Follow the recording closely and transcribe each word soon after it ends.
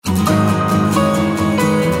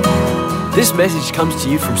This message comes to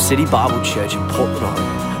you from City Bible Church in Portland,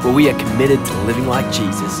 Oregon, where we are committed to living like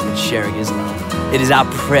Jesus and sharing His love. It is our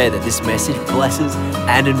prayer that this message blesses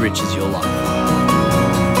and enriches your life.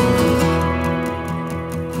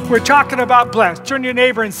 We're talking about blessed. Turn to your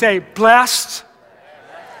neighbor and say, blessed.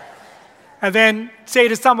 And then say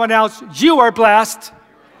to someone else, you are blessed.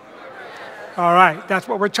 All right, that's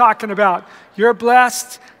what we're talking about. You're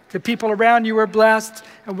blessed. The people around you are blessed.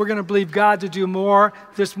 And we're going to believe God to do more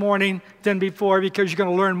this morning than before because you're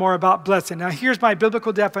going to learn more about blessing. Now, here's my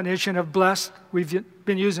biblical definition of blessed. We've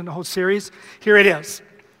been using the whole series. Here it is.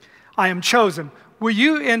 I am chosen. Will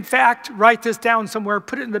you, in fact, write this down somewhere,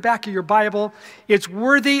 put it in the back of your Bible? It's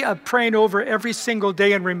worthy of praying over every single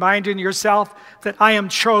day and reminding yourself that I am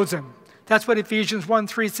chosen. That's what Ephesians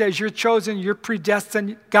 1:3 says. You're chosen, you're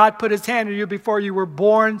predestined. God put His hand on you before you were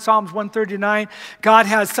born. Psalms 139. God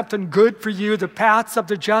has something good for you. The paths of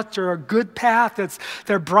the just are a good path.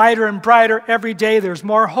 They're brighter and brighter every day. There's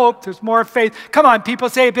more hope. There's more faith. Come on, people,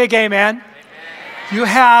 say a big amen. Amen. You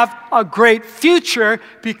have a great future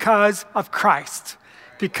because of Christ.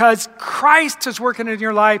 Because Christ is working in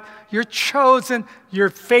your life, you're chosen,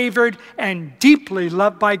 you're favored, and deeply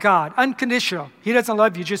loved by God. Unconditional. He doesn't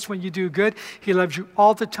love you just when you do good. He loves you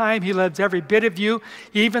all the time. He loves every bit of you,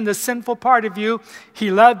 even the sinful part of you.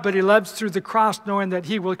 He loved, but He loves through the cross, knowing that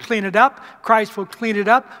He will clean it up. Christ will clean it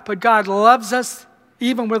up. But God loves us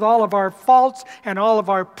even with all of our faults and all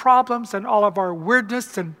of our problems and all of our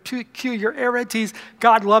weirdness and peculiarities.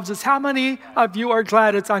 God loves us. How many of you are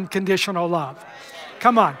glad it's unconditional love?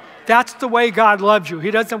 Come on. That's the way God loves you. He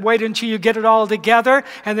doesn't wait until you get it all together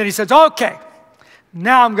and then He says, okay,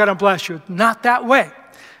 now I'm going to bless you. Not that way.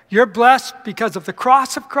 You're blessed because of the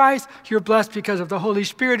cross of Christ. You're blessed because of the Holy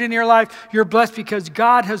Spirit in your life. You're blessed because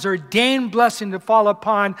God has ordained blessing to fall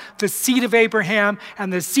upon the seed of Abraham,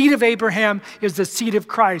 and the seed of Abraham is the seed of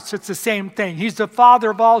Christ. It's the same thing. He's the Father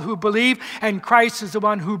of all who believe, and Christ is the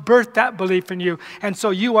one who birthed that belief in you. And so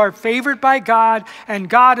you are favored by God, and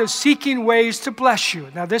God is seeking ways to bless you.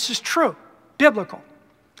 Now, this is true, biblical.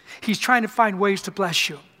 He's trying to find ways to bless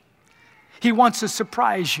you. He wants to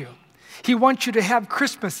surprise you. He wants you to have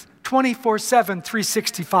Christmas 24/7,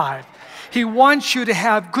 365. He wants you to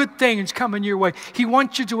have good things coming your way. He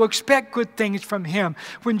wants you to expect good things from Him.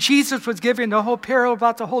 When Jesus was giving the whole parable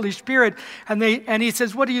about the Holy Spirit, and He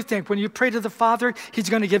says, what do you think? When you pray to the Father, He's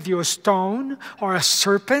going to give you a stone or a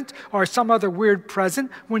serpent or some other weird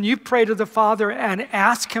present. When you pray to the Father and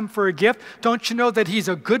ask Him for a gift, don't you know that He's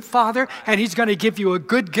a good Father and He's going to give you a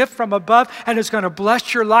good gift from above and it's going to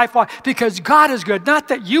bless your life? Why? Because God is good. Not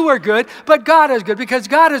that you are good, but God is good. Because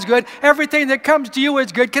God is good, everything that comes to you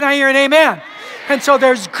is good. Can I hear an amen? And so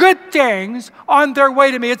there's good things on their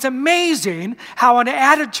way to me. It's amazing how an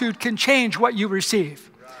attitude can change what you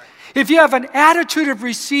receive. If you have an attitude of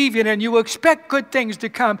receiving and you expect good things to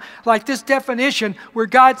come, like this definition where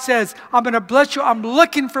God says, I'm going to bless you, I'm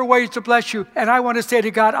looking for ways to bless you, and I want to say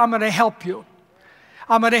to God, I'm going to help you.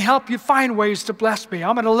 I'm going to help you find ways to bless me.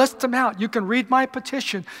 I'm going to list them out. You can read my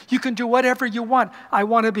petition. You can do whatever you want. I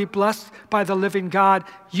want to be blessed by the living God,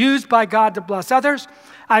 used by God to bless others.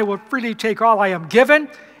 I will freely take all I am given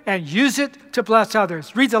and use it to bless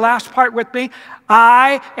others. Read the last part with me.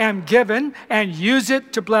 I am given and use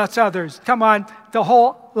it to bless others. Come on, the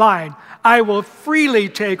whole line. I will freely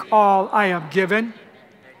take all I am given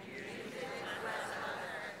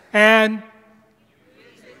and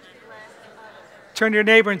turn to your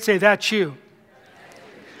neighbor and say, that's you.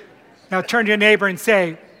 Now turn to your neighbor and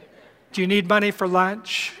say, do you need money for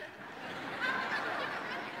lunch?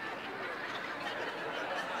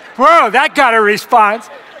 Whoa, that got a response.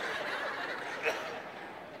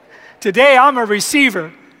 Today I'm a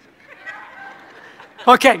receiver.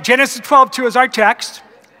 Okay, Genesis 12:2 is our text.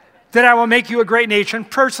 Then I will make you a great nation.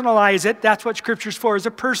 Personalize it. That's what Scripture's for, is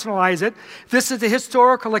to personalize it. This is the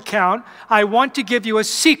historical account. I want to give you a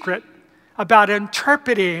secret about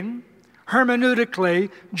interpreting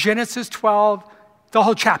hermeneutically Genesis 12, the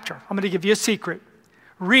whole chapter. I'm going to give you a secret.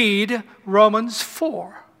 Read Romans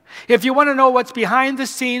 4. If you want to know what's behind the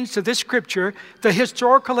scenes to this scripture, the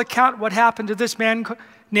historical account, what happened to this man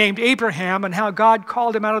named Abraham and how God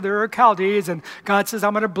called him out of the Ur of Chaldees, and God says,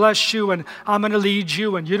 I'm going to bless you and I'm going to lead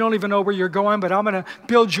you, and you don't even know where you're going, but I'm going to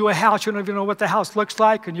build you a house. You don't even know what the house looks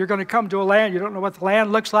like, and you're going to come to a land. You don't know what the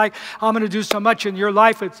land looks like. I'm going to do so much in your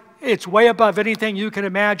life. It's way above anything you can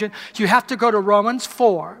imagine. You have to go to Romans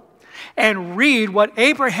 4 and read what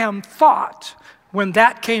Abraham thought when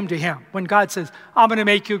that came to him. When God says, I'm going to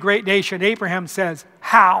make you a great nation, Abraham says,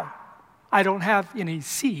 how? I don't have any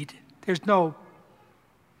seed. There's no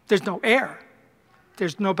heir.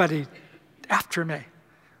 There's nobody after me.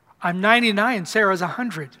 I'm 99, Sarah's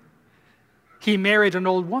 100. he married an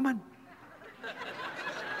old woman.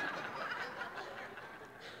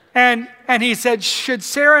 And he said, should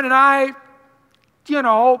Sarah and I, you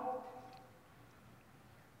know.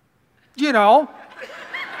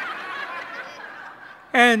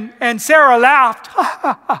 And Sarah laughed.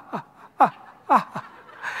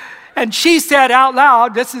 And she said out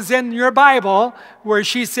loud, this is in your Bible, where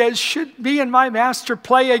she says, should me and my master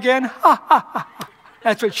play again?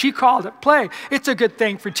 That's what she called it, play. It's a good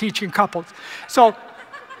thing for teaching couples. So,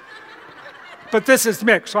 but this is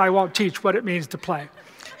mixed, so I won't teach what it means to play.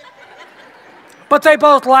 But they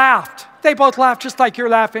both laughed. They both laughed just like you're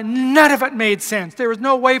laughing. None of it made sense. There was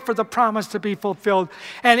no way for the promise to be fulfilled.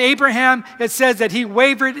 And Abraham, it says that he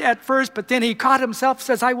wavered at first, but then he caught himself,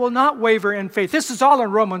 says, I will not waver in faith. This is all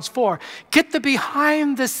in Romans 4. Get the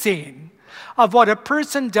behind the scene of what a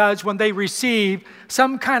person does when they receive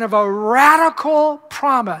some kind of a radical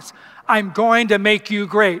promise. I'm going to make you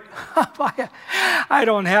great. I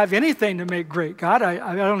don't have anything to make great, God.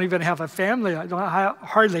 I don't even have a family. I don't have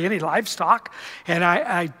hardly any livestock. And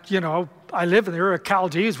I live in the Ur of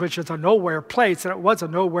Chaldees, which is a nowhere place, and it was a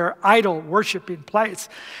nowhere idol worshiping place.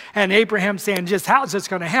 And Abraham saying, just how's this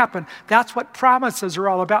going to happen? That's what promises are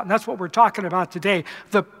all about, and that's what we're talking about today.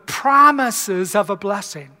 The promises of a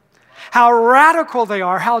blessing. How radical they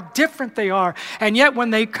are, how different they are. And yet when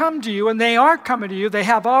they come to you, and they are coming to you, they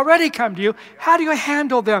have already come to you, how do you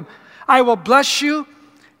handle them? I will bless you,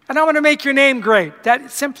 and I'm going to make your name great. That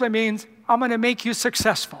simply means I'm going to make you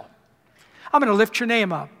successful. I'm going to lift your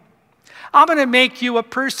name up. I'm going to make you a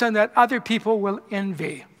person that other people will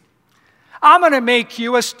envy. I'm going to make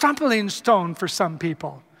you a stumbling stone for some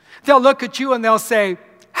people. They'll look at you and they'll say,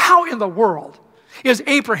 how in the world is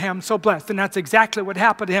Abraham so blessed? And that's exactly what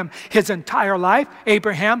happened to him his entire life.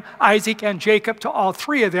 Abraham, Isaac, and Jacob, to all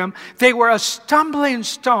three of them, they were a stumbling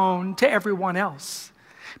stone to everyone else.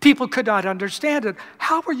 People could not understand it.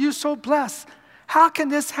 How were you so blessed? How can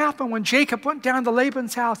this happen? When Jacob went down to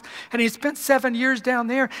Laban's house and he spent 7 years down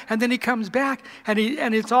there, and then he comes back and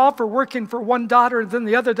it's all for working for one daughter and then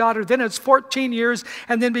the other daughter, then it's 14 years,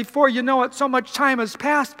 and then before you know it, so much time has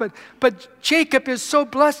passed, but Jacob is so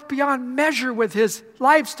blessed beyond measure with his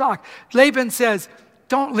livestock. Laban says,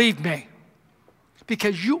 don't leave me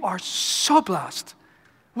because you are so blessed.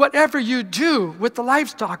 Whatever you do with the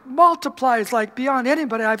livestock multiplies like beyond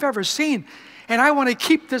anybody I've ever seen. And I want to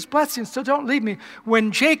keep this blessing, so don't leave me.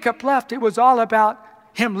 When Jacob left, it was all about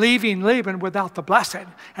him leaving Laban without the blessing.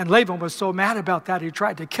 And Laban was so mad about that, he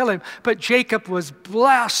tried to kill him. But Jacob was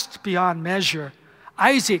blessed beyond measure.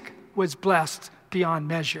 Isaac was blessed beyond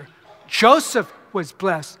measure. Joseph was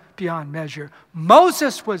blessed beyond measure.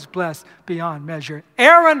 Moses was blessed beyond measure.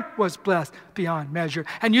 Aaron was blessed beyond measure.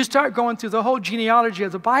 And you start going through the whole genealogy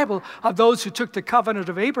of the Bible of those who took the covenant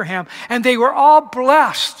of Abraham, and they were all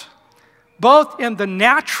blessed, both in the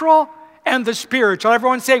natural and the spiritual.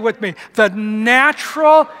 Everyone say it with me. The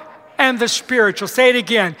natural and the spiritual. Say it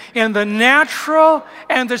again. In the natural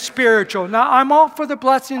and the spiritual. Now, I'm all for the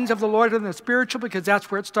blessings of the Lord and the spiritual because that's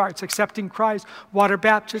where it starts. Accepting Christ, water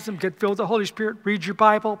baptism, get filled with the Holy Spirit, read your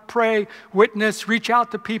Bible, pray, witness, reach out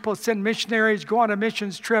to people, send missionaries, go on a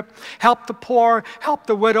missions trip, help the poor, help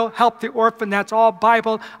the widow, help the orphan. That's all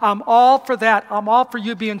Bible. I'm all for that. I'm all for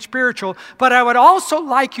you being spiritual. But I would also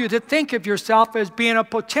like you to think of yourself as being a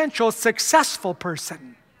potential successful person.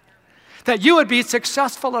 That you would be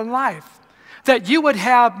successful in life. That you would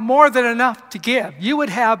have more than enough to give. You would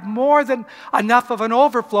have more than enough of an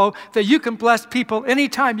overflow that you can bless people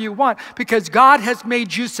anytime you want because God has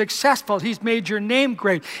made you successful. He's made your name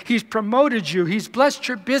great. He's promoted you. He's blessed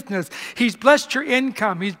your business. He's blessed your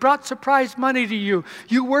income. He's brought surprise money to you.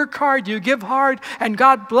 You work hard, you give hard, and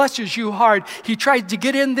God blesses you hard. He tries to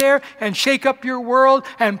get in there and shake up your world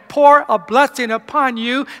and pour a blessing upon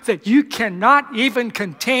you that you cannot even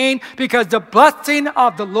contain because the blessing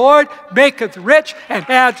of the Lord maketh rich and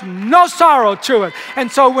adds no sorrow to it.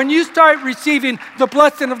 And so when you start receiving the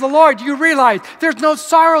blessing of the Lord, you realize there's no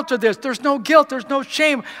sorrow to this. There's no guilt. There's no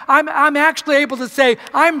shame. I'm actually able to say,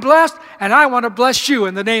 I'm blessed and I want to bless you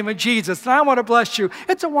in the name of Jesus. And I want to bless you.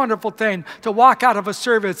 It's a wonderful thing to walk out of a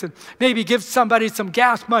service and maybe give somebody some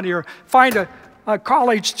gas money or find a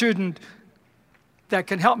college student that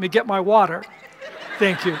can help me get my water.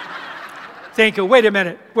 Thank you. Thank you. Wait a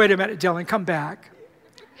minute, Dylan, come back.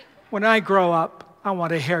 When I grow up, I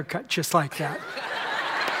want a haircut just like that.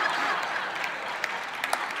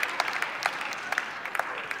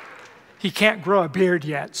 He can't grow a beard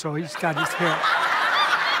yet, so he's got his hair.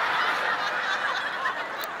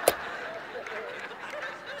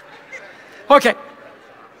 Okay.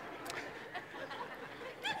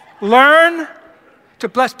 Learn to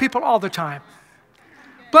bless people all the time.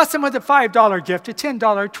 bless them with a $5 gift, a $10,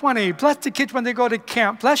 $20. Bless the kids when they go to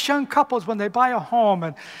camp. Bless young couples when they buy a home.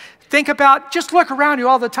 And think about, just look around you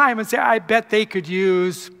all the time and say, I bet they could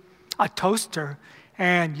use a toaster.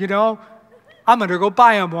 And, I'm going to go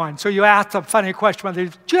buy them one. So you ask a funny question.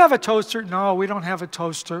 Do you have a toaster? No, we don't have a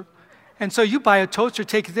toaster. And so you buy a toaster,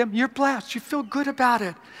 take it to them. You're blessed. You feel good about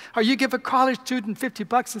it. Or you give a college student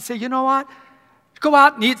 $50 and say, you know what? Go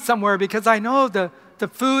out and eat somewhere because I know the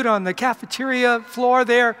food on the cafeteria floor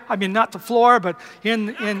there, I mean, not the floor, but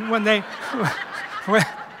in when they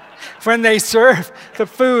when they serve the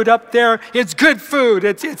food up there, it's good food.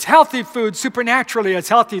 It's healthy food. Supernaturally, it's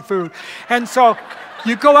healthy food. And so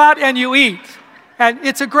you go out and you eat. And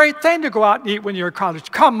it's a great thing to go out and eat when you're in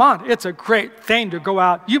college. Come on, it's a great thing to go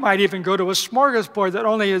out. You might even go to a smorgasbord that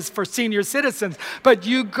only is for senior citizens. But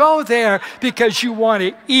you go there because you want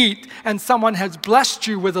to eat, and someone has blessed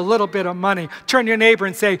you with a little bit of money. Turn to your neighbor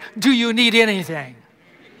and say, do you need anything?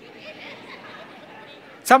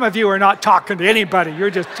 Some of you are not talking to anybody.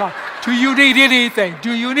 You're just talking. Do you need anything?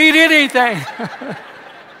 Do you need anything?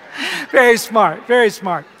 Very smart, very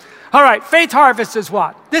smart. All right, Faith Harvest is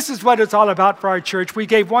what? This is what it's all about for our church. We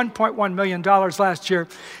gave $1.1 million last year,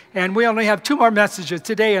 and we only have 2 more messages,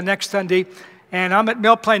 today and next Sunday. And I'm at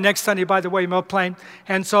Mill Plain next Sunday, by the way, Mill Plain.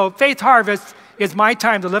 And so Faith Harvest is my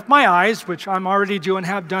time to lift my eyes, which I'm already doing,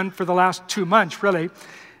 have done for the last 2 months, really.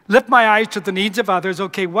 Lift my eyes to the needs of others.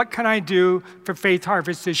 Okay, what can I do for Faith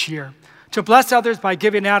Harvest this year? To bless others by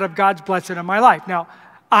giving out of God's blessing in my life. Now,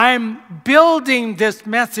 I'm building this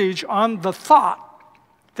message on the thought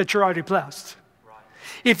that you're already blessed. Right.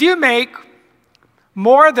 If you make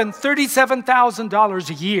more than $37,000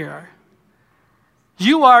 a year,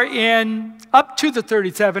 you are in, up to the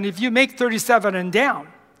 37, if you make 37 and down,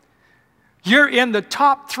 you're in the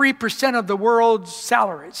top 3% of the world's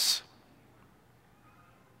salaries.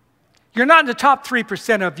 You're not in the top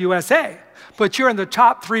 3% of USA, but you're in the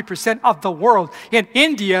top 3% of the world. In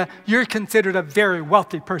India, you're considered a very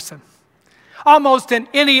wealthy person. Almost in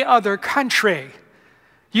any other country,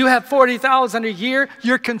 you have $40,000 a year,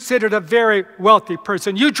 you're considered a very wealthy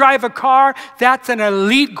person. You drive a car, that's an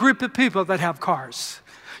elite group of people that have cars.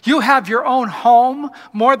 You have your own home,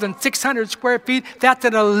 more than 600 square feet. That's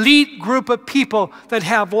an elite group of people that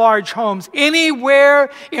have large homes. Anywhere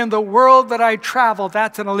in the world that I travel,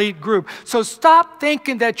 that's an elite group. So stop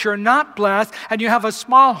thinking that you're not blessed and you have a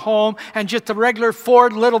small home and just a regular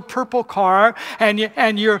Ford little purple car and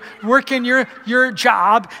you're working your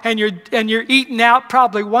job and you're eating out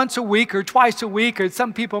probably once a week or twice a week or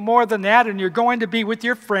some people more than that, and you're going to be with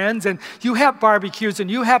your friends and you have barbecues and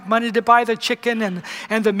you have money to buy the chicken and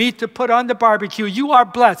the meat to put on the barbecue. You are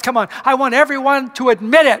blessed. Come on. I want everyone to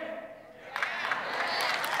admit it.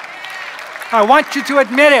 I want you to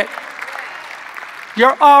admit it.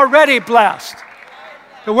 You're already blessed.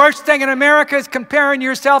 The worst thing in America is comparing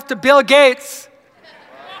yourself to Bill Gates.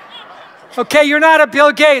 Okay, you're not a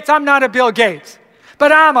Bill Gates. I'm not a Bill Gates.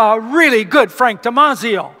 But I'm a really good Frank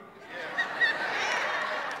Damasio.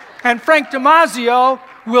 And Frank Damasio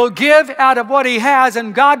will give out of what he has,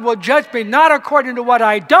 and God will judge me not according to what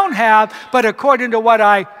I don't have, but according to what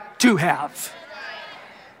I do have.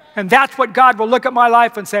 And that's what God will look at my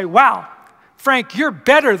life and say, wow, Frank, you're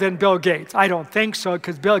better than Bill Gates. I don't think so,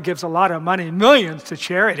 because Bill gives a lot of money, millions to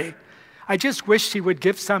charity. I just wish he would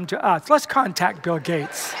give some to us. Let's contact Bill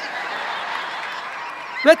Gates.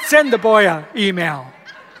 Let's send the boy an email.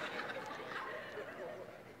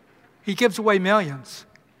 He gives away millions.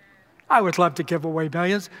 I would love to give away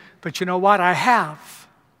millions, but you know what? I have.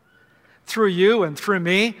 Through you and through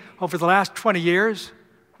me, over the last 20 years,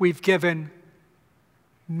 we've given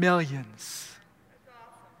millions.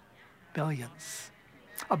 Millions.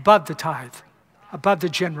 Above the tithe, above the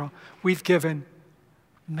general, we've given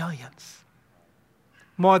millions.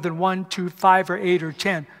 More than 1, 2, 5, or 8, or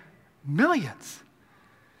 10. Millions.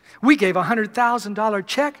 We gave a $100,000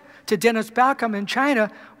 check to Dennis Balcom in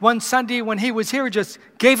China one Sunday when he was here. Just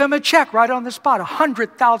gave him a check right on the spot,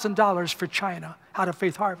 $100,000 for China out of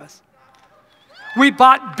Faith Harvest. We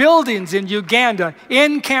bought buildings in Uganda,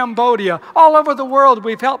 in Cambodia, all over the world.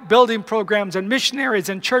 We've helped building programs and missionaries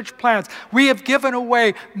and church plants. We have given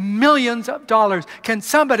away millions of dollars. Can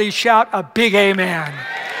somebody shout a big amen?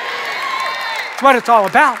 That's what it's all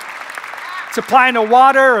about. Supplying the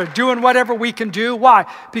water or doing whatever we can do. Why?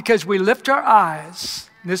 Because we lift our eyes.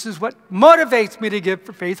 This is what motivates me to give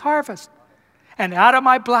for Faith Harvest. And out of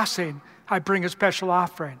my blessing, I bring a special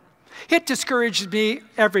offering. It discourages me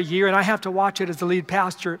every year, and I have to watch it as the lead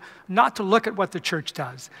pastor, not to look at what the church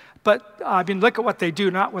does, but look at what they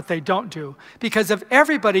do, not what they don't do. Because if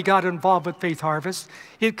everybody got involved with Faith Harvest,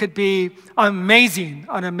 it could be an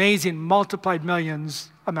amazing multiplied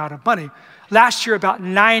millions amount of money. Last year, about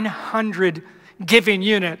 900 giving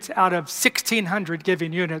units out of 1,600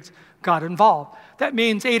 giving units got involved. That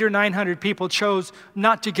means 800 or 900 people chose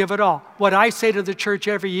not to give at all. What I say to the church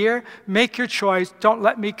every year, make your choice. Don't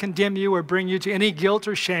let me condemn you or bring you to any guilt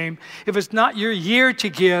or shame. If it's not your year to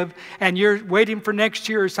give and you're waiting for next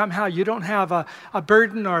year or somehow you don't have a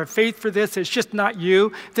burden or a faith for this, it's just not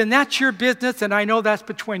you, then that's your business, and I know that's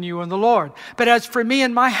between you and the Lord. But as for me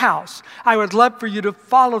and my house, I would love for you to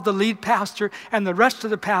follow the lead pastor and the rest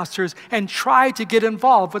of the pastors and try to get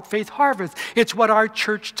involved with Faith Harvest. It's what our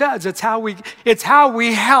church does. It's how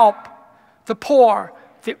we help the poor,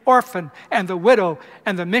 the orphan, and the widow,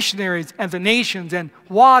 and the missionaries, and the nations, and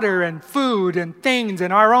water, and food, and things,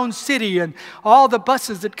 and our own city, and all the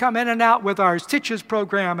buses that come in and out with our Stitches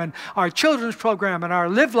program, and our children's program, and our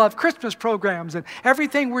Live Love Christmas programs, and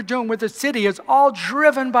everything we're doing with the city is all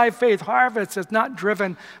driven by Faith Harvest. It's not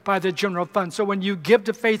driven by the general fund. So when you give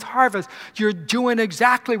to Faith Harvest, you're doing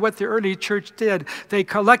exactly what the early church did. They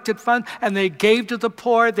collected funds, and they gave to the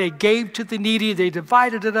poor, they gave to the needy, they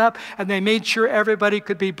divided it up, and they made sure everybody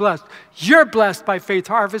could be blessed. You're blessed by Faith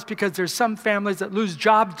Harvest because there's some families that lose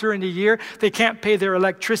jobs during the year. They can't pay their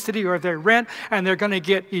electricity or their rent, and they're going to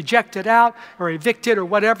get ejected out or evicted or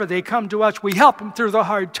whatever. They come to us. We help them through the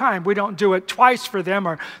hard time. We don't do it twice for them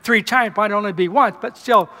or 3 times. Might only be once, but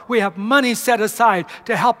still, we have money set aside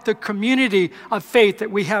to help the community of faith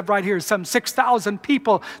that we have right here. Some 6,000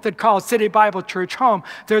 people that call City Bible Church home.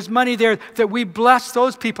 There's money there that we bless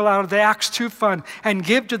those people out of the Acts 2 fund and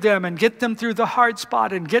give to them and get them through the hard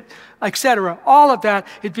spot and get, etc. All of that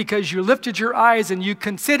is because you lifted your eyes and you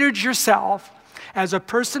considered yourself as a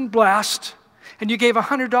person blessed, and you gave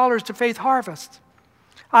 $100 to Faith Harvest.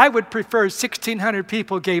 I would prefer 1,600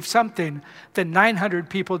 people gave something than 900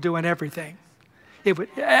 people doing everything. It would,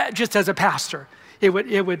 just as a pastor, it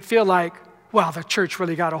would feel like, wow, the church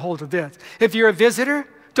really got a hold of this. If you're a visitor,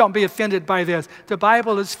 don't be offended by this. The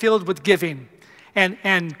Bible is filled with giving,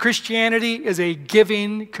 and Christianity is a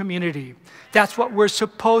giving community. That's what we're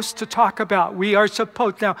supposed to talk about. We are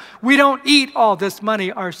supposed. Now, we don't eat all this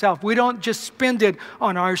money ourselves. We don't just spend it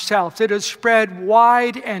on ourselves. It is spread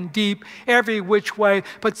wide and deep every which way.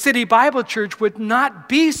 But City Bible Church would not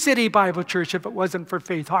be City Bible Church if it wasn't for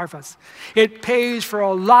Faith Harvest. It pays for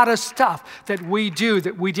a lot of stuff that we do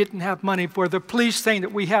that we didn't have money for. The police thing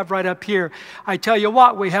that we have right up here. I tell you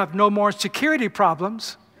what, we have no more security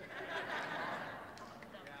problems.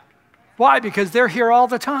 Why? Because they're here all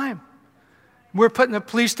the time. We're putting the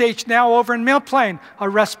police station now over in Mill Plain, a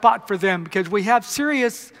rest spot for them, because we have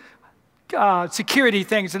serious security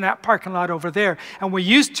things in that parking lot over there. And we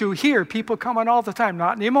used to hear people coming all the time,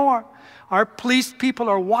 not anymore. Our police people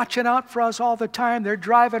are watching out for us all the time. They're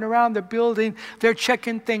driving around the building. They're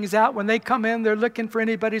checking things out. When they come in, they're looking for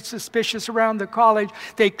anybody suspicious around the college.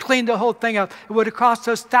 They cleaned the whole thing up. It would have cost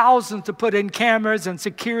us thousands to put in cameras and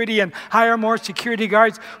security and hire more security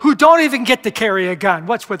guards who don't even get to carry a gun.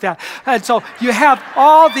 What's with that? And so you have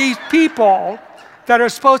all these people that are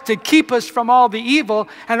supposed to keep us from all the evil,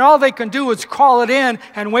 and all they can do is call it in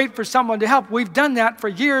and wait for someone to help. We've done that for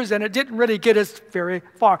years, and it didn't really get us very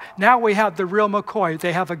far. Now we have the real McCoy.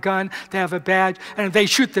 They have a gun, they have a badge, and if they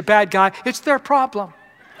shoot the bad guy, it's their problem.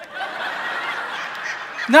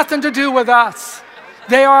 Nothing to do with us.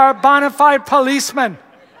 They are bona fide policemen.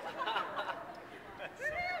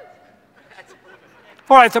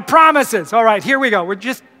 All right, the promises. All right, here we go.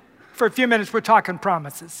 For a few minutes, we're talking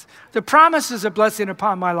promises. The promises of blessing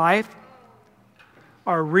upon my life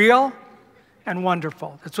are real and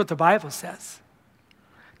wonderful. That's what the Bible says.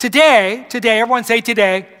 Today, everyone say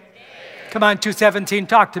today. Come on, 217,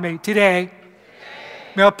 talk to me. Today.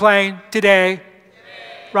 Mill Plain, today.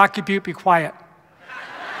 Rocky Butte, be quiet.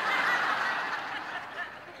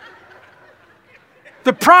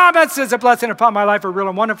 The promises of blessing upon my life are real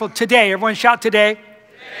and wonderful. Today, everyone shout today.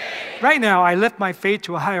 Right now, I lift my faith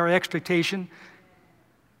to a higher expectation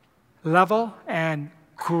level and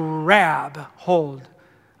grab hold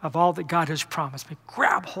of all that God has promised me.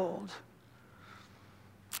 Grab hold.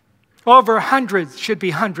 Over hundreds should be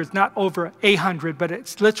hundreds, not over 800, but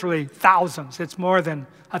it's literally thousands. It's more than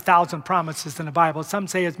 1,000 promises in the Bible. Some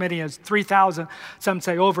say as many as 3,000. Some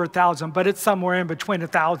say over 1,000, but it's somewhere in between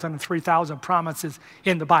 1,000 and 3,000 promises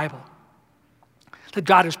in the Bible that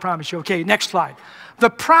God has promised you. Okay, next slide. The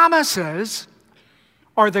promises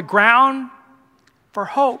are the ground for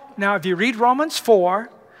hope. Now, if you read Romans 4,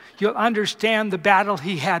 you'll understand the battle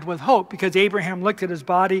he had with hope, because Abraham looked at his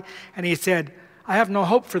body and he said, I have no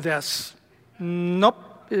hope for this. Nope.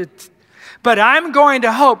 But I'm going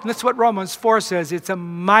to hope. And that's what Romans 4 says. It's a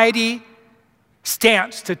mighty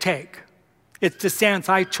stance to take. It's the stance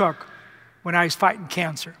I took when I was fighting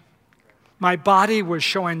cancer. My body was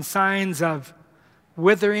showing signs of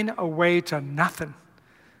withering away to nothing.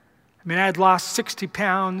 I mean, I had lost 60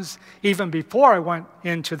 pounds even before I went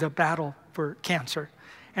into the battle for cancer.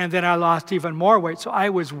 And then I lost even more weight. So I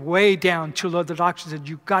was way down too low. The doctor said,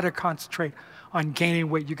 you've got to concentrate on gaining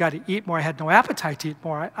weight. You got to eat more. I had no appetite to eat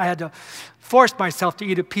more. I had to force myself to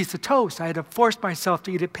eat a piece of toast. I had to force myself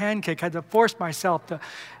to eat a pancake. I had to force myself to,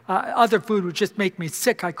 other food would just make me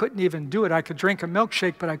sick. I couldn't even do it. I could drink a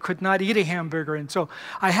milkshake, but I could not eat a hamburger. And so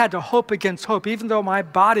I had to hope against hope. Even though my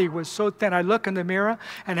body was so thin, I look in the mirror,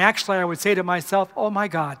 and actually I would say to myself, oh my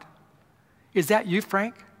God, is that you,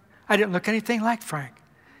 Frank? I didn't look anything like Frank.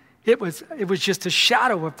 It was just a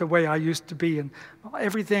shadow of the way I used to be, and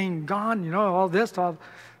everything gone, all this, all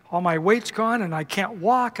my weight's gone, and I can't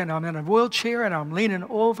walk, and I'm in a wheelchair, and I'm leaning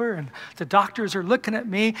over, and the doctors are looking at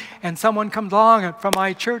me, and someone comes along from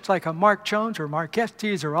my church, like a Mark Jones or Mark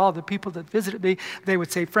Estes or all the people that visited me. They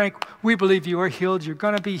would say, Frank, we believe you are healed. You're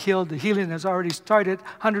going to be healed. The healing has already started.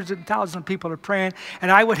 Hundreds and thousands of people are praying,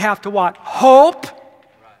 and I would have to what? Hope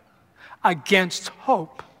against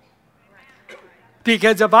hope.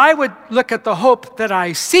 Because if I would look at the hope that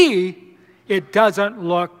I see, it doesn't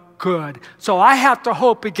look good. So I have to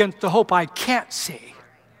hope against the hope I can't see.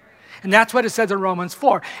 And that's what it says in Romans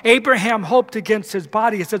 4. Abraham hoped against his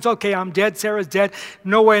body. He says, okay, I'm dead, Sarah's dead.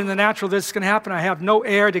 No way in the natural this is going to happen. I have no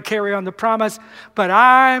heir to carry on the promise. But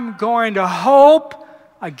I'm going to hope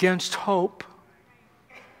against hope.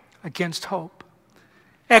 Against hope.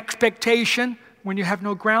 Expectation when you have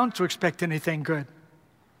no ground to expect anything good.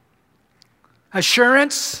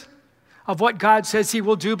 Assurance of what God says he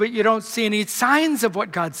will do, but you don't see any signs of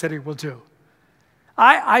what God said he will do.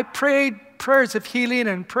 I prayed prayers of healing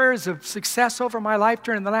and prayers of success over my life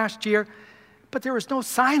during the last year, but there was no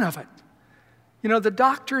sign of it. The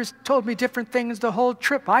doctors told me different things the whole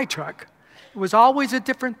trip I took. It was always a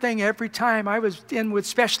different thing every time. I was in with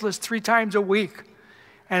specialists 3 times a week.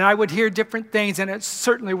 And I would hear different things, and it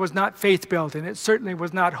certainly was not faith building. It certainly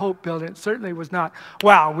was not hope building. It certainly was not,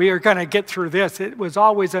 wow, we are going to get through this. It was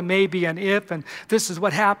always a maybe, an if, and this is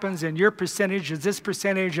what happens, and your percentage is this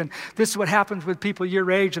percentage, and this is what happens with people your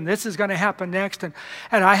age, and this is going to happen next. And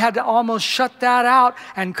I had to almost shut that out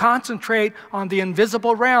and concentrate on the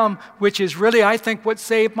invisible realm, which is really, I think, what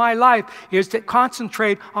saved my life, is to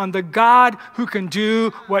concentrate on the God who can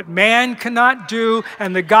do what man cannot do,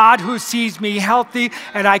 and the God who sees me healthy.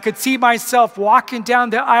 And I could see myself walking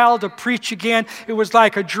down the aisle to preach again. It was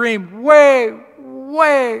like a dream, way,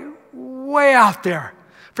 way, way out there.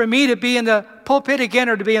 For me to be in the pulpit again,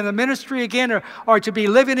 or to be in the ministry again, or to be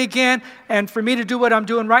living again, and for me to do what I'm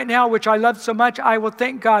doing right now, which I love so much, I will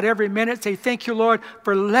thank God every minute, say, thank you, Lord,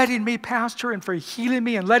 for letting me pastor and for healing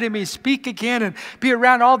me and letting me speak again and be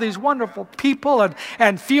around all these wonderful people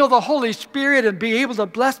and feel the Holy Spirit and be able to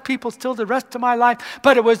bless people still the rest of my life.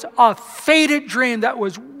 But it was a faded dream that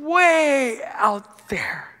was way out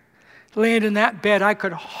there. Laying in that bed, I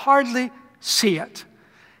could hardly see it.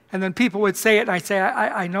 And then people would say it, and I say,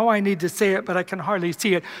 I know I need to say it, but I can hardly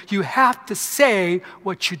see it. You have to say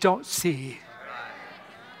what you don't see.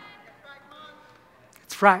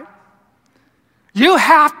 It's right. You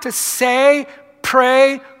have to say,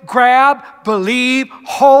 pray, grab, believe,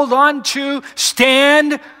 hold on to,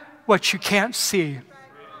 stand what you can't see.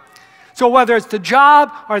 So whether it's the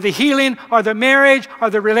job or the healing or the marriage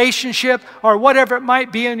or the relationship or whatever it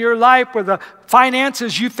might be in your life or the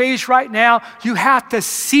finances you face right now, you have to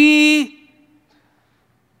see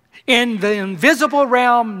in the invisible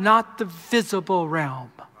realm, not the visible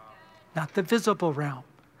realm. Not the visible realm.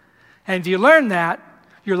 And if you learn that,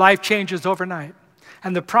 your life changes overnight.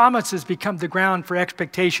 And the promises become the ground for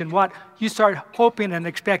expectation. What? You start hoping and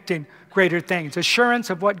expecting greater things. Assurance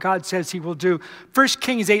of what God says he will do. 1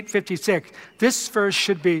 Kings 8:56. This verse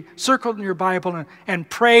should be circled in your Bible and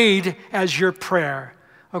prayed as your prayer,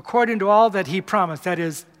 according to all that he promised. That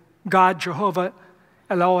is, God, Jehovah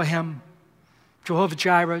Elohim, Jehovah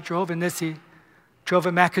Jireh, Jehovah Nissi,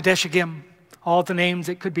 Jehovah Makadeshagim, all the names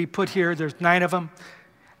that could be put here. There's 9 of them.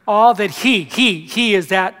 All that he is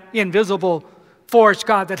that invisible force,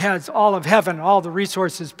 God, that has all of heaven, all the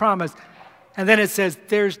resources promised. And then it says,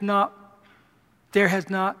 there has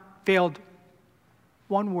not failed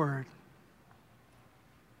one word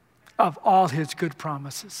of all his good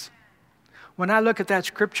promises. When I look at that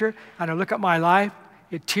scripture and I look at my life,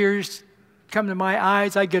 tears come to my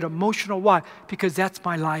eyes. I get emotional. Why? Because that's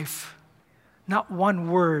my life. Not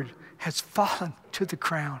one word has fallen to the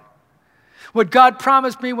ground. What God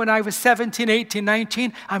promised me when I was 17, 18,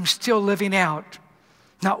 19, I'm still living out.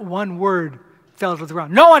 Not one word fell to the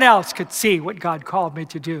ground. No one else could see what God called me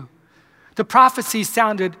to do. The prophecy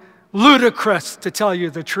sounded ludicrous, to tell you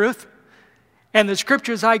the truth. And the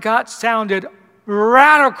scriptures I got sounded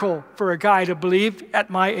radical for a guy to believe at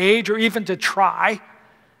my age or even to try.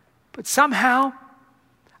 But somehow,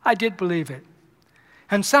 I did believe it.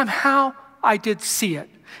 And somehow, I did see it.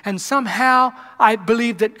 And somehow, I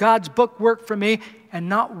believed that God's book worked for me, and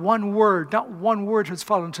not one word has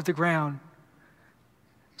fallen to the ground.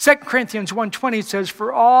 2 Corinthians 1:20 says,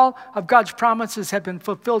 "For all of God's promises have been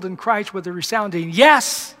fulfilled in Christ with a resounding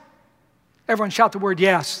yes." Everyone shout the word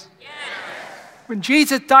yes. Yes. When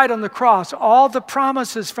Jesus died on the cross, all the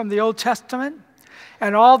promises from the Old Testament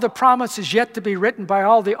and all the promises yet to be written by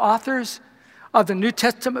all the authors of the New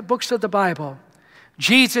Testament books of the Bible,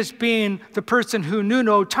 Jesus being the person who knew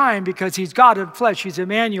no time because he's God in flesh, he's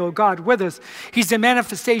Emmanuel, God with us. He's the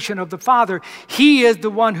manifestation of the Father. He is the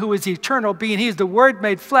one who is eternal being. He's the Word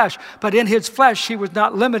made flesh, but in his flesh he was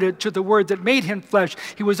not limited to the Word that made him flesh.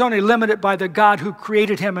 He was only limited by the God who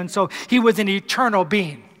created him, and so he was an eternal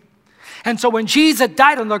being. And so when Jesus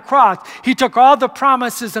died on the cross, he took all the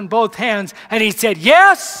promises in both hands and he said,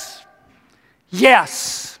 yes,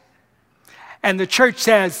 yes. And the church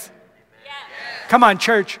says, come on,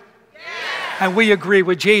 church. Yes. And we agree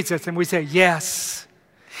with Jesus and we say, yes.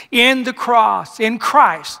 In the cross, in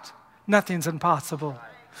Christ, nothing's impossible.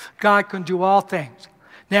 God can do all things.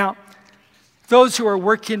 Now, those who are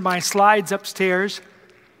working my slides upstairs,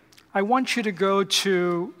 I want you to go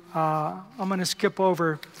to, I'm going to skip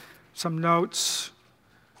over some notes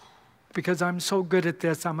because I'm so good at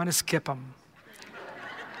this, I'm going to skip them.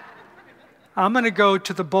 I'm going to go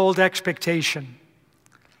to the bold expectation.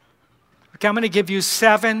 Okay, I'm going to give you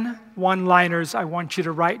 7 one-liners I want you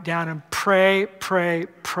to write down and pray, pray,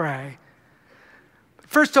 pray.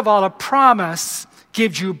 First of all, a promise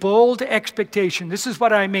gives you bold expectation. This is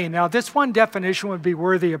what I mean. Now, this one definition would be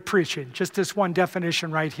worthy of preaching. Just this one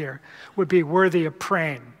definition right here would be worthy of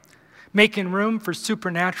praying. Making room for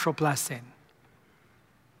supernatural blessing.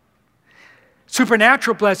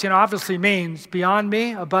 Supernatural blessing obviously means beyond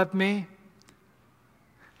me, above me,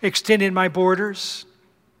 extending my borders.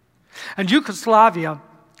 In Yugoslavia,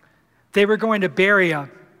 they were going to bury a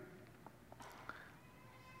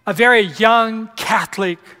very young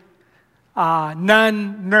Catholic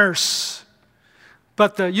nun nurse.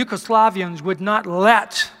 But the Yugoslavians would not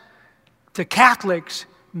let the Catholics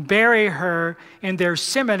bury her in their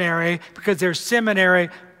seminary because their seminary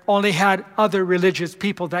only had other religious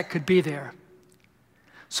people that could be there.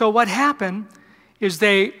 So what happened is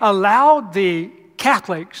they allowed the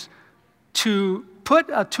Catholics to put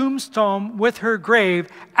a tombstone with her grave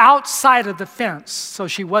outside of the fence, so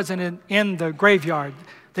she wasn't in the graveyard.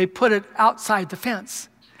 They put it outside the fence.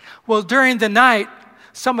 Well, during the night,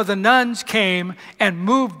 some of the nuns came and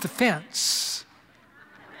moved the fence.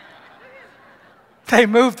 They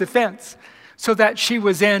moved the fence so that she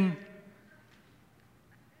was in,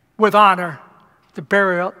 with honor, the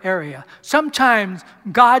burial area. Sometimes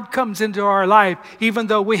God comes into our life even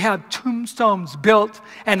though we have tombstones built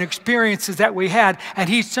and experiences that we had, and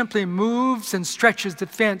he simply moves and stretches the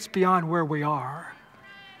fence beyond where we are.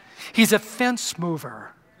 He's a fence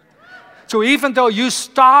mover. So even though you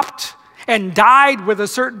stopped and died with a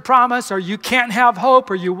certain promise, or you can't have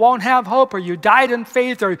hope, or you won't have hope, or you died in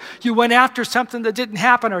faith, or you went after something that didn't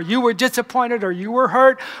happen, or you were disappointed, or you were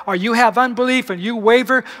hurt, or you have unbelief and you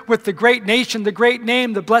waver with the great nation, the great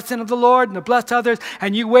name, the blessing of the Lord, and the bless others,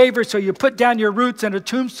 and you waver, so you put down your roots in a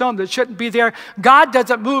tombstone that shouldn't be there. God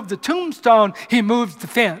doesn't move the tombstone, he moves the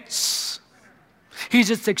fence. He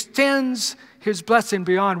just extends his blessing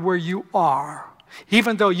beyond where you are.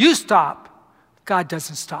 Even though you stop, God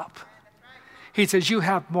doesn't stop. He says, you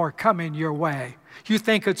have more coming your way. You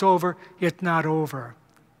think it's over, it's not over.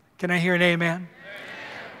 Can I hear an amen?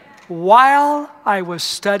 Amen. While I was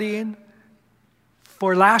studying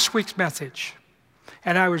for last week's message,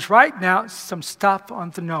 and I was writing out some stuff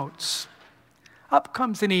on the notes, up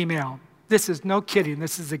comes an email. This is no kidding.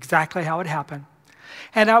 This is exactly how it happened.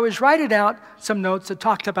 And I was writing out some notes that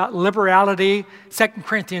talked about liberality, 2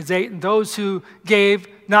 Corinthians 8, and those who gave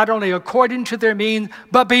not only according to their means,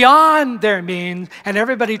 but beyond their means. And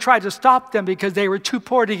everybody tried to stop them because they were too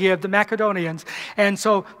poor to give, the Macedonians. And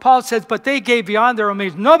so Paul says, but they gave beyond their own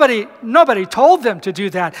means. Nobody told them to do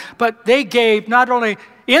that, but they gave not only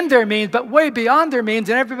in their means, but way beyond their means.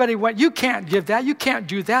 And everybody went, you can't give that, you can't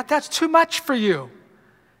do that, that's too much for you.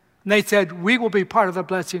 And they said, we will be part of the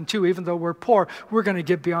blessing too, even though we're poor, we're going to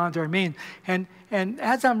give beyond our means. And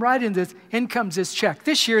as I'm writing this, in comes this check.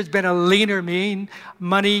 This year has been a leaner, mean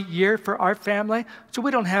money year for our family, so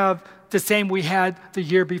we don't have the same we had the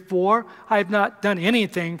year before. I have not done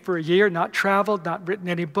anything for a year, not traveled, not written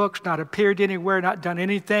any books, not appeared anywhere, not done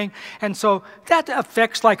anything. And so that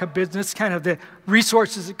affects like a business, kind of the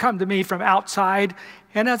resources that come to me from outside.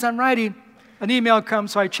 And as I'm writing, an email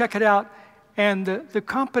comes, so I check it out. And the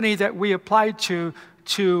company that we applied to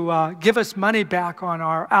give us money back on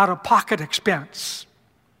our out-of-pocket expense,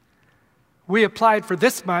 we applied for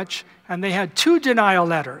this much, and they had 2 denial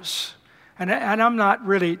letters. And I'm not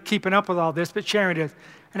really keeping up with all this, but Sharon is.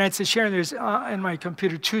 And I said, Sharon, there's in my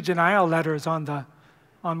computer 2 denial letters on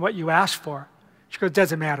what you asked for. She goes,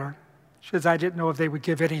 doesn't matter. She says, I didn't know if they would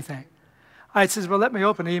give anything. I says, well, let me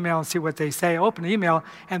open the email and see what they say. I opened the email,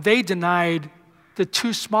 and they denied the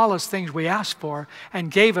 2 smallest things we asked for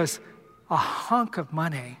and gave us a hunk of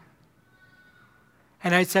money.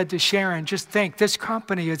 And I said to Sharon, just think, this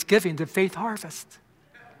company is giving to Faith Harvest.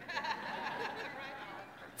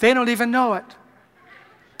 They don't even know it,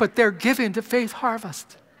 but they're giving to Faith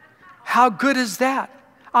Harvest. How good is that?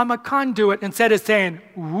 I'm a conduit instead of saying,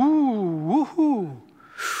 ooh, woohoo.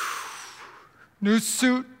 New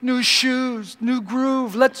suit, new shoes, new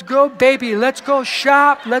groove. Let's go, baby. Let's go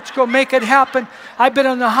shop. Let's go make it happen. I've been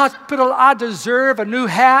in the hospital. I deserve a new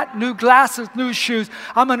hat, new glasses, new shoes.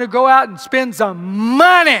 I'm going to go out and spend some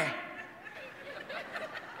money.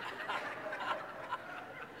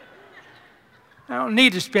 I don't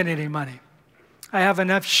need to spend any money. I have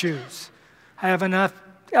enough shoes. I have enough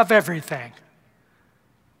of everything.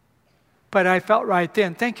 But I felt right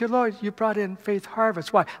then, thank you, Lord, you brought in Faith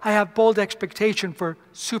Harvest. Why? I have bold expectation for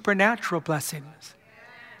supernatural blessings.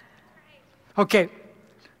 Okay,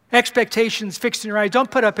 expectations, fixing your eyes.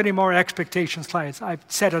 Don't put up any more expectation slides. I've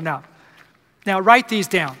said enough. Now write these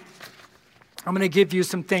down. I'm going to give you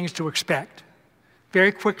some things to expect.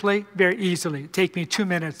 Very quickly, very easily. It'll take me 2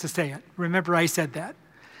 minutes to say it. Remember, I said that.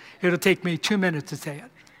 It'll take me 2 minutes to say it.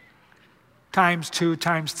 Times 2,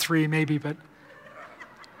 times 3 maybe, but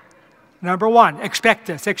number 1, expect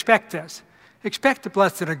this, expect this. Expect the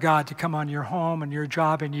blessing of God to come on your home and your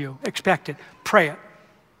job and you. Expect it. Pray it.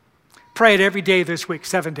 Pray it every day this week,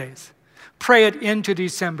 7 days. Pray it into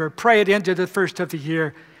December. Pray it into the first of the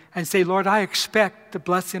year. And say, Lord, I expect the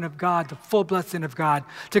blessing of God, the full blessing of God,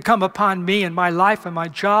 to come upon me and my life and my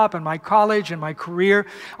job and my college and my career,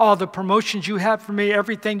 all the promotions you have for me,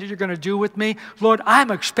 everything that you're going to do with me. Lord,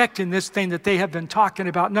 I'm expecting this thing that they have been talking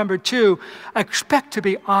about. Number 2, expect to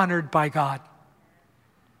be honored by God.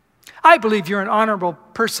 I believe you're an honorable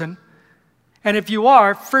person. And if you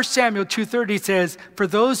are, 1 Samuel 2:30 says, for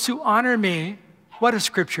those who honor me, what a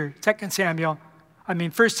scripture, 1 Samuel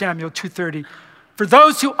 2:30. For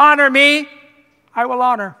those who honor me, I will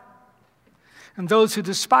honor. And those who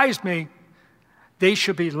despise me, they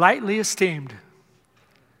shall be lightly esteemed.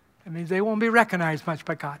 That means they won't be recognized much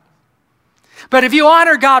by God. But if you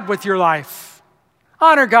honor God with your life,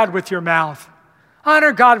 honor God with your mouth,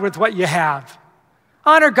 honor God with what you have,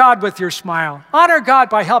 honor God with your smile, honor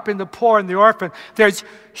God by helping the poor and the orphan, there's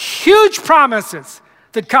huge promises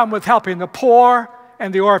that come with helping the poor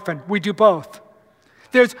and the orphan. We do both.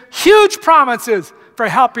 There's huge promises for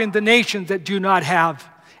helping the nations that do not have,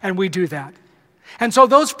 and we do that. And so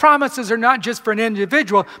those promises are not just for an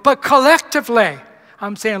individual, but collectively.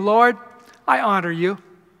 I'm saying, Lord, I honor you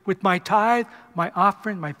with my tithe, my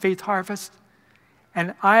offering, my Faith Harvest,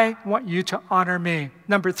 and I want you to honor me.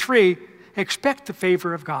 Number 3, expect the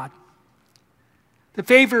favor of God. The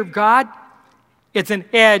favor of God, it's an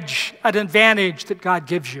edge, an advantage that God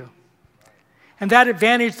gives you. And that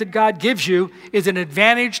advantage that God gives you is an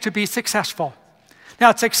advantage to be successful.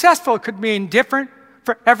 Now, successful could mean different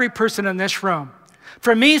for every person in this room.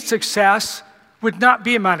 For me, success would not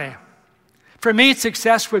be money. For me,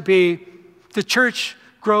 success would be the church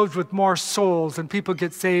grows with more souls and people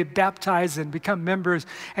get saved, baptized, and become members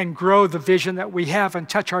and grow the vision that we have and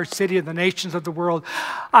touch our city and the nations of the world.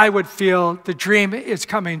 I would feel the dream is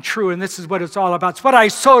coming true, and this is what it's all about. It's what I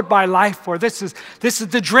sowed my life for. This is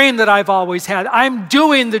the dream that I've always had. I'm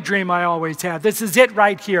doing the dream I always had. This is it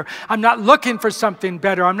right here. I'm not looking for something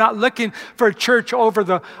better. I'm not looking for a church over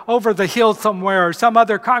the hill somewhere or some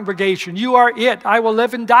other congregation. You are it. I will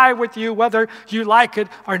live and die with you whether you like it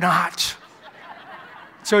or not.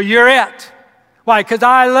 So you're it. Why? Because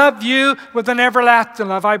I love you with an everlasting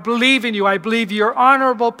love. I believe in you. I believe you're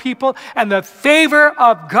honorable people, and the favor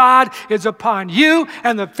of God is upon you,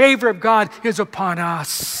 and the favor of God is upon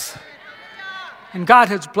us. And God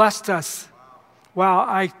has blessed us. Wow,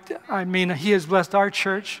 I mean, He has blessed our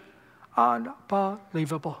church.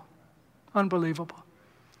 Unbelievable. Unbelievable.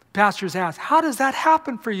 Pastors ask, how does that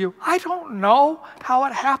happen for you? I don't know how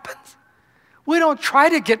it happens. We don't try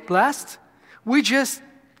to get blessed. We just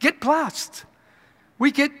get blessed. We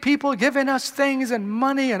get people giving us things and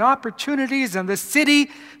money and opportunities, and the city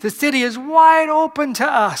is wide open to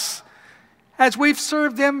us as we've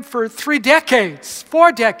served them for 3 decades,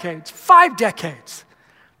 4 decades, 5 decades.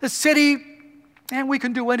 The city, and we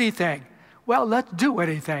can do anything. Well, let's do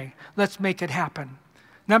anything. Let's make it happen.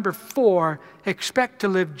 Number 4, expect to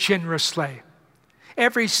live generously.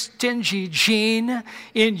 Every stingy gene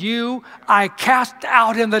in you, I cast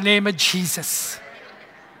out in the name of Jesus.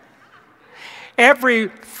 Every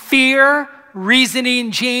fear, reasoning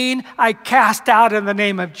gene, I cast out in the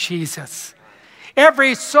name of Jesus.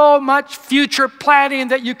 Every so much future planning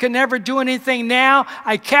that you can never do anything now,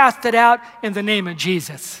 I cast it out in the name of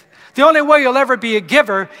Jesus. The only way you'll ever be a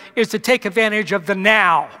giver is to take advantage of the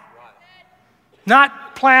now.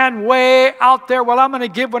 Not plan way out there, well, I'm going to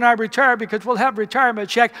give when I retire because we'll have a retirement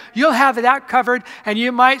check. You'll have that covered, and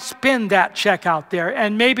you might spend that check out there.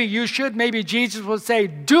 And maybe you should, maybe Jesus will say,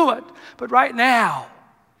 do it. But right now,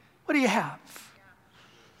 what do you have?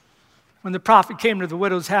 When the prophet came to the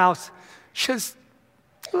widow's house, she says,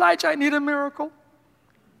 Elijah, I need a miracle.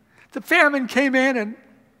 The famine came in, and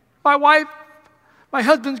my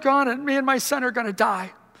husband's gone, and me and my son are going to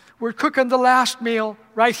die. We're cooking the last meal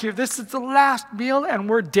right here. This is the last meal, and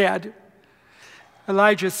we're dead.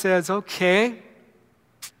 Elijah says, okay,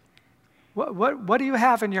 what do you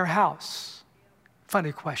have in your house?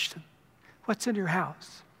 Funny question. What's in your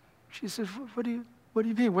house? She says, what do you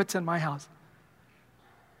mean, what's in my house?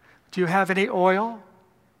 Do you have any oil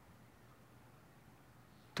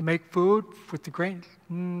to make food with the grain?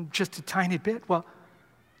 Just a tiny bit. Well,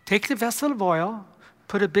 take the vessel of oil,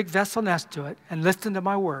 put a big vessel next to it, and listen to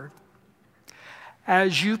my word.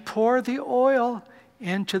 As you pour the oil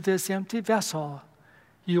into this empty vessel,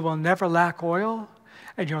 you will never lack oil,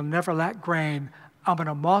 and you'll never lack grain. I'm going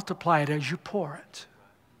to multiply it as you pour it.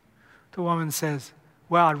 The woman says,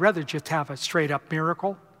 well, I'd rather just have a straight-up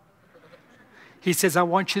miracle. He says, I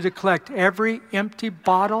want you to collect every empty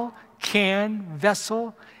bottle, can,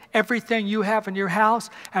 vessel, everything you have in your house.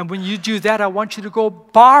 And when you do that, I want you to go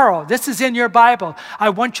borrow. This is in your Bible. I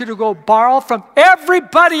want you to go borrow from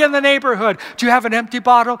everybody in the neighborhood. Do you have an empty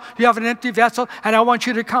bottle? Do you have an empty vessel? And I want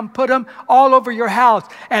you to come put them all over your house.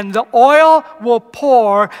 And the oil will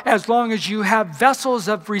pour as long as you have vessels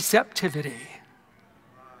of receptivity.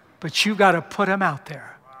 But you got to put them out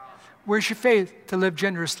there. Where's your faith to live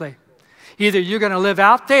generously? Either you're going to live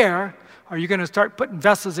out there, or you're going to start putting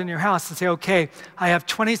vessels in your house and say, okay, I have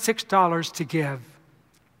 $26 to give.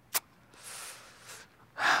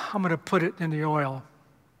 I'm going to put it in the oil.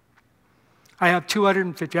 I have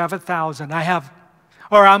 $250, I have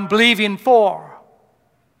 $1,000, I'm believing for.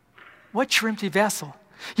 What's your empty vessel?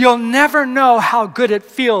 You'll never know how good it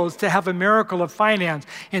feels to have a miracle of finance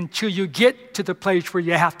until you get to the place where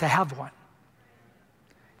you have to have one.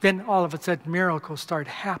 Then all of a sudden, miracles start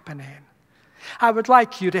happening. I would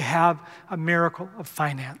like you to have a miracle of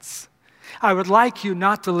finance. I would like you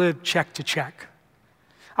not to live check to check.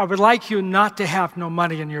 I would like you not to have no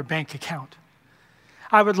money in your bank account.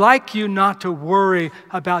 I would like you not to worry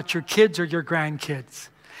about your kids or your grandkids.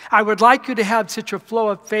 I would like you to have such a flow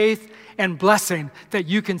of faith and blessing that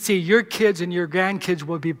you can see your kids and your grandkids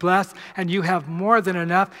will be blessed, and you have more than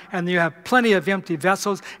enough, and you have plenty of empty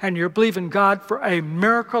vessels, and you're believing God for a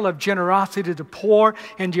miracle of generosity to pour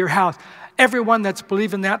into your house. Everyone that's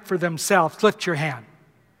believing that for themselves, lift your hand.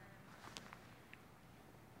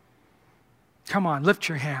 Come on, lift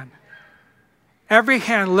your hand. Every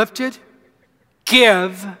hand lifted,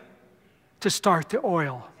 give to start the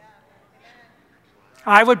oil.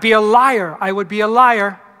 I would be a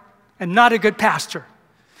liar and not a good pastor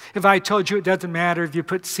if I told you it doesn't matter if you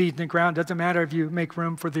put seed in the ground, it doesn't matter if you make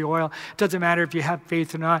room for the oil, it doesn't matter if you have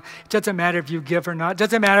faith or not, it doesn't matter if you give or not, it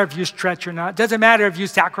doesn't matter if you stretch or not, it doesn't matter if you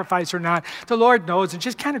sacrifice or not. The Lord knows, and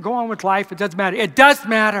just kind of go on with life. It doesn't matter. It does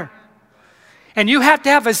matter. And you have to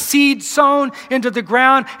have a seed sown into the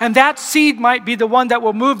ground, and that seed might be the one that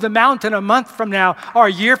will move the mountain a month from now or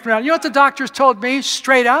a year from now. You know what the doctors told me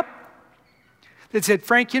straight up? They said,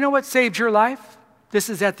 Frank, you know what saved your life? This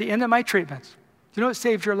is at the end of my treatments. You know what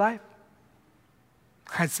saved your life?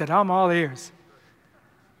 I said, I'm all ears.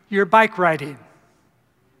 Your bike riding.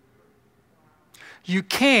 You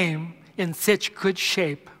came in such good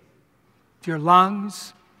shape. Your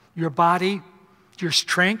lungs, your body, your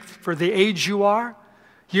strength for the age you are.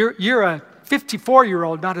 You're a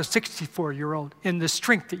 54-year-old, not a 64-year-old, in the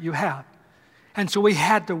strength that you have. And so we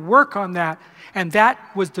had to work on that, and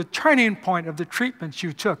that was the turning point of the treatments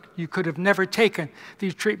you took. You could have never taken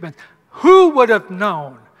these treatments. Who would have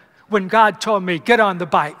known when God told me, get on the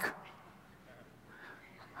bike?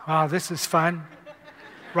 Wow, this is fun.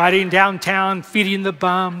 riding downtown, feeding the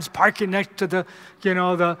bums, parking next to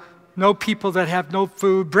the no people that have no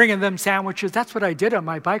food, bringing them sandwiches. That's what I did on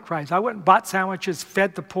my bike rides. I went and bought sandwiches,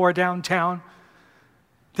 fed the poor downtown.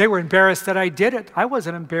 They were embarrassed that I did it. I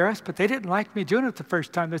wasn't embarrassed, but they didn't like me doing it the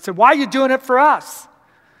first time. They said, "Why are you doing it for us?"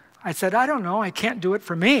 I said, "I don't know. I can't do it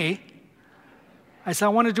for me." I said, "I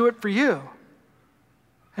want to do it for you."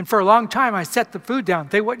 And for a long time, I set the food down.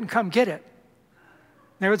 They wouldn't come get it.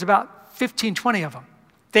 There was about 15, 20 of them.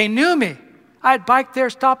 They knew me. I'd bike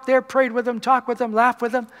there, stop there, prayed with them, talk with them, laugh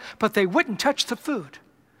with them, but they wouldn't touch the food.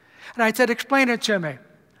 And I said, "Explain it to me.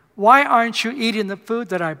 Why aren't you eating the food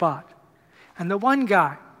that I bought?" And the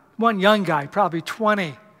one young guy, probably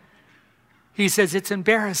 20, he says, "It's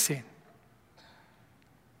embarrassing."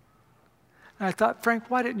 And I thought, Frank,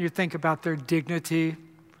 why didn't you think about their dignity,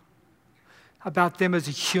 about them as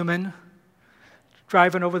a human?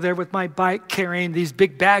 Driving over there with my bike, carrying these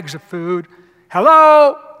big bags of food.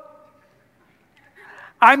 "Hello?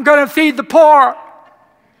 I'm going to feed the poor,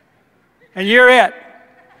 and you're it.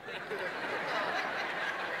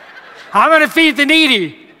 I'm going to feed the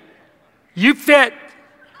needy. You fit."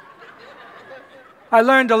 I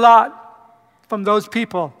learned a lot from those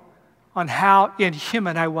people on how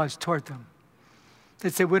inhuman I was toward them. They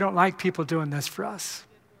said, "We don't like people doing this for us.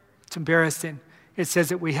 It's embarrassing. It says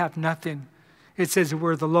that we have nothing. It says that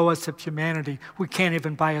we're the lowest of humanity. We can't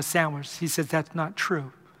even buy a sandwich." He says, "That's not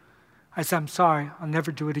true." I said, "I'm sorry. I'll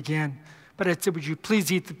never do it again." But I said, "Would you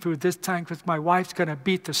please eat the food this time, because my wife's going to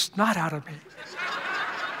beat the snot out of me.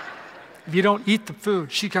 If you don't eat the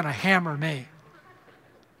food, she's going to hammer me."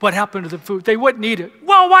 What happened to the food? They wouldn't eat it.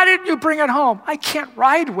 "Well, why didn't you bring it home?" "I can't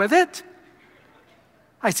ride with it."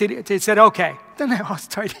 They said, "Okay." Then they all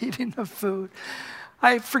started eating the food.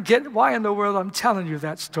 I forget why in the world I'm telling you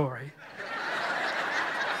that story.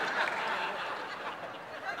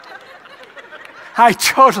 I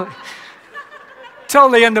totally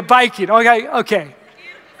into biking. Okay.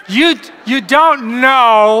 You don't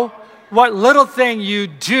know what little thing you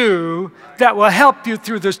do that will help you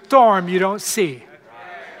through the storm you don't see.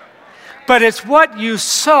 But it's what you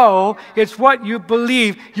sow, it's what you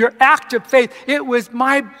believe, your act of faith. It was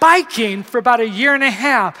my biking for about 1.5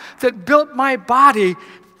 years that built my body,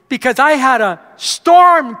 because I had a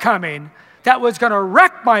storm coming that was going to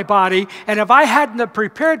wreck my body, and if I hadn't have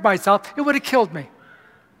prepared myself, it would have killed me.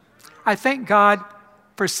 I thank God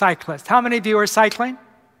for cyclists. How many of you are cycling?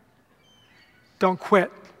 Don't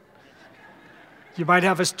quit. You might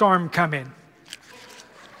have a storm coming.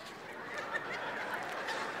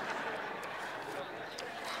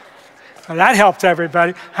 Well, that helps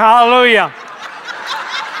everybody. Hallelujah.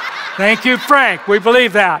 Thank you, Frank. We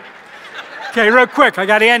believe that. Okay, real quick, I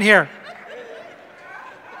got to end here.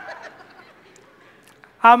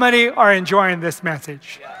 How many are enjoying this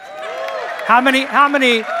message? How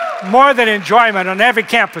many more than enjoyment on every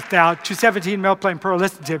campus now? 217 Mill Plain Pearl,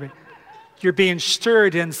 listen to me. You're being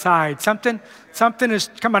stirred inside. Something is,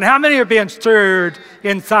 come on, how many are being stirred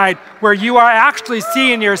inside where you are actually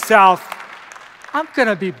seeing yourself, "I'm going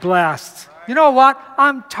to be blessed. You know what?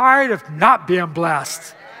 I'm tired of not being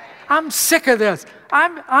blessed. I'm sick of this.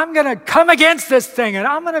 I'm going to come against this thing, and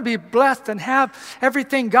I'm going to be blessed and have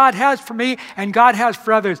everything God has for me and God has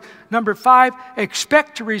for others." Number 5,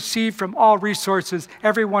 expect to receive from all resources,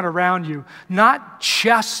 everyone around you, not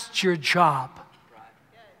just your job.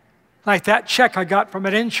 Like that check I got from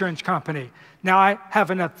an insurance company. Now I have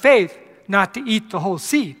enough faith not to eat the whole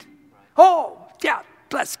seed. Oh, yeah,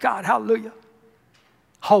 bless God, hallelujah.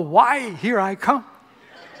 Hawaii, here I come.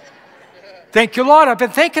 Thank you, Lord. I've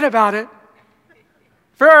been thinking about it.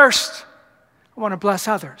 First, I want to bless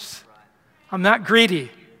others. I'm not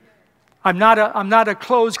greedy. I'm not a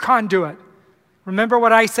closed conduit. Remember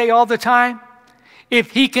what I say all the time?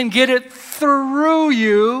 If he can get it through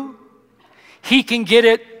you, he can get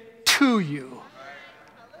it to you.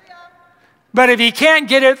 But if he can't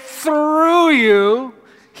get it through you,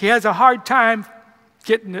 he has a hard time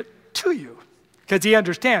getting it to you, because he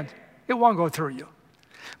understands it won't go through you.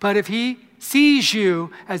 But if he sees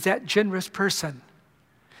you as that generous person,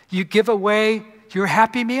 you give away your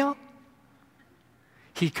Happy Meal,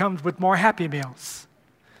 he comes with more Happy Meals.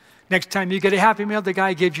 Next time you get a Happy Meal, the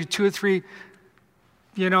guy gives you 2 or 3,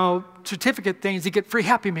 certificate things. You get free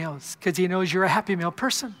Happy Meals because he knows you're a Happy Meal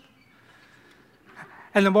person.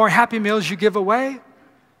 And the more Happy Meals you give away,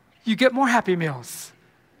 you get more Happy Meals.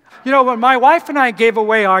 When my wife and I gave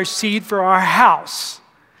away our seed for our house,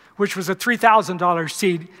 which was a $3,000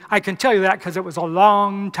 seed, I can tell you that because it was a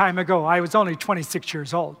long time ago. I was only 26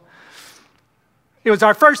 years old. It was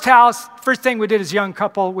our first house. First thing we did as a young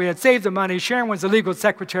couple, we had saved the money. Sharon was the legal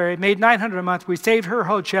secretary, made $900 a month. We saved her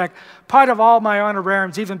whole check, part of all my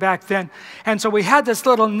honorariums even back then. And so we had this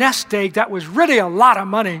little nest egg that was really a lot of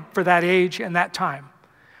money for that age and that time.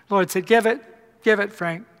 The Lord said, give it,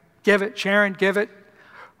 Frank. Give it, Sharon, give it.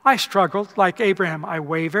 I struggled like Abraham. I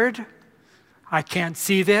wavered. I can't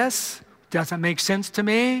see this. Doesn't make sense to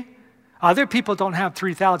me. Other people don't have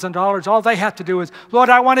 $3,000. All they have to do is,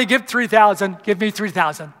 Lord, I want to give $3,000. Give me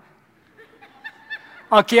 $3,000.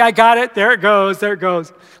 Okay, I got it. There it goes. There it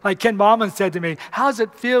goes. Like Ken Bauman said to me, how does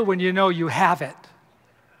it feel when you know you have it?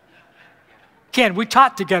 Ken, we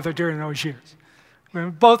taught together during those years. We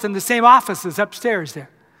were both in the same offices upstairs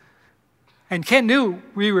there. And Ken knew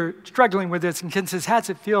we were struggling with this. And Ken says, how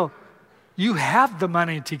does it feel? You have the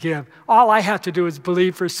money to give. All I have to do is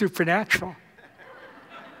believe for supernatural.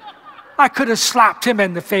 I could have slapped him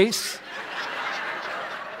in the face,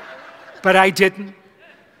 but I didn't.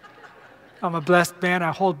 I'm a blessed man.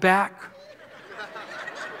 I hold back.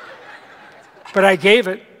 But I gave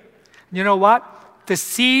it. You know what? The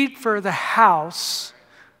seed for the house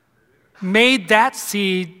made that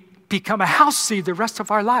seed become a house seed the rest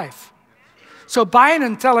of our life. So buying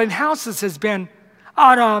and selling houses has been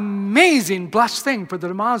an amazing blessed thing for the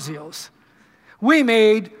Damazios. We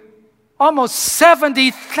made almost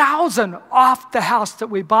 $70,000 off the house that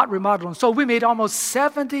we bought remodeling. So we made almost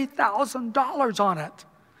 $70,000 on it.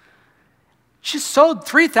 She sold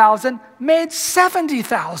 $3,000, made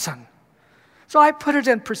 $70,000. So I put it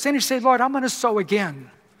in percentage, say, Lord, I'm going to sow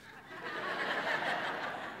again.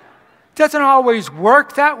 Doesn't always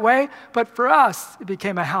work that way, but for us, it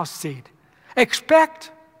became a house seed.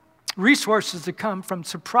 Expect resources to come from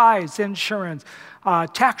surprise insurance,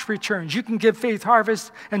 tax returns. You can give Faith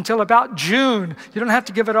Harvest until about June. You don't have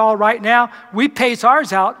to give it all right now. We pace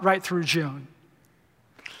ours out right through June.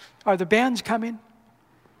 Are the bands coming?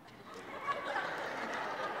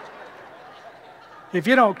 If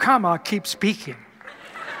you don't come, I'll keep speaking.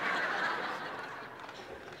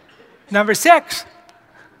 Number 6.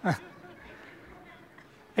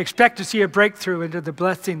 Expect to see a breakthrough into the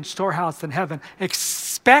blessing storehouse in heaven.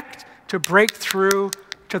 Expect to break through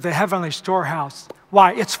to the heavenly storehouse.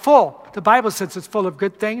 Why? It's full. The Bible says it's full of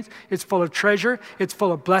good things. It's full of treasure. It's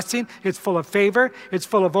full of blessing. It's full of favor. It's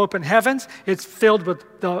full of open heavens. It's filled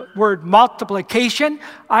with the word multiplication.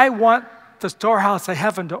 I want the storehouse of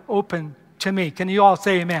heaven to open to me. Can you all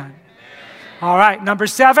say amen? Amen. All right. Number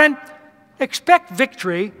 7, expect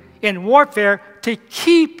victory in warfare to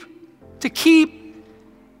keep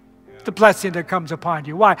the blessing that comes upon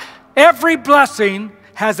you. Why? Every blessing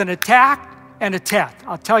has an attack and a test.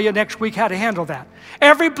 I'll tell you next week how to handle that.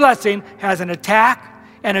 Every blessing has an attack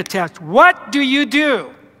and a test. What do you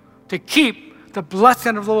do to keep the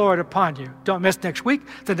blessing of the Lord upon you? Don't miss next week,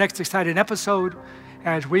 the next exciting episode,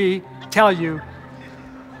 as we tell you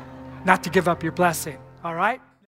not to give up your blessing. All right?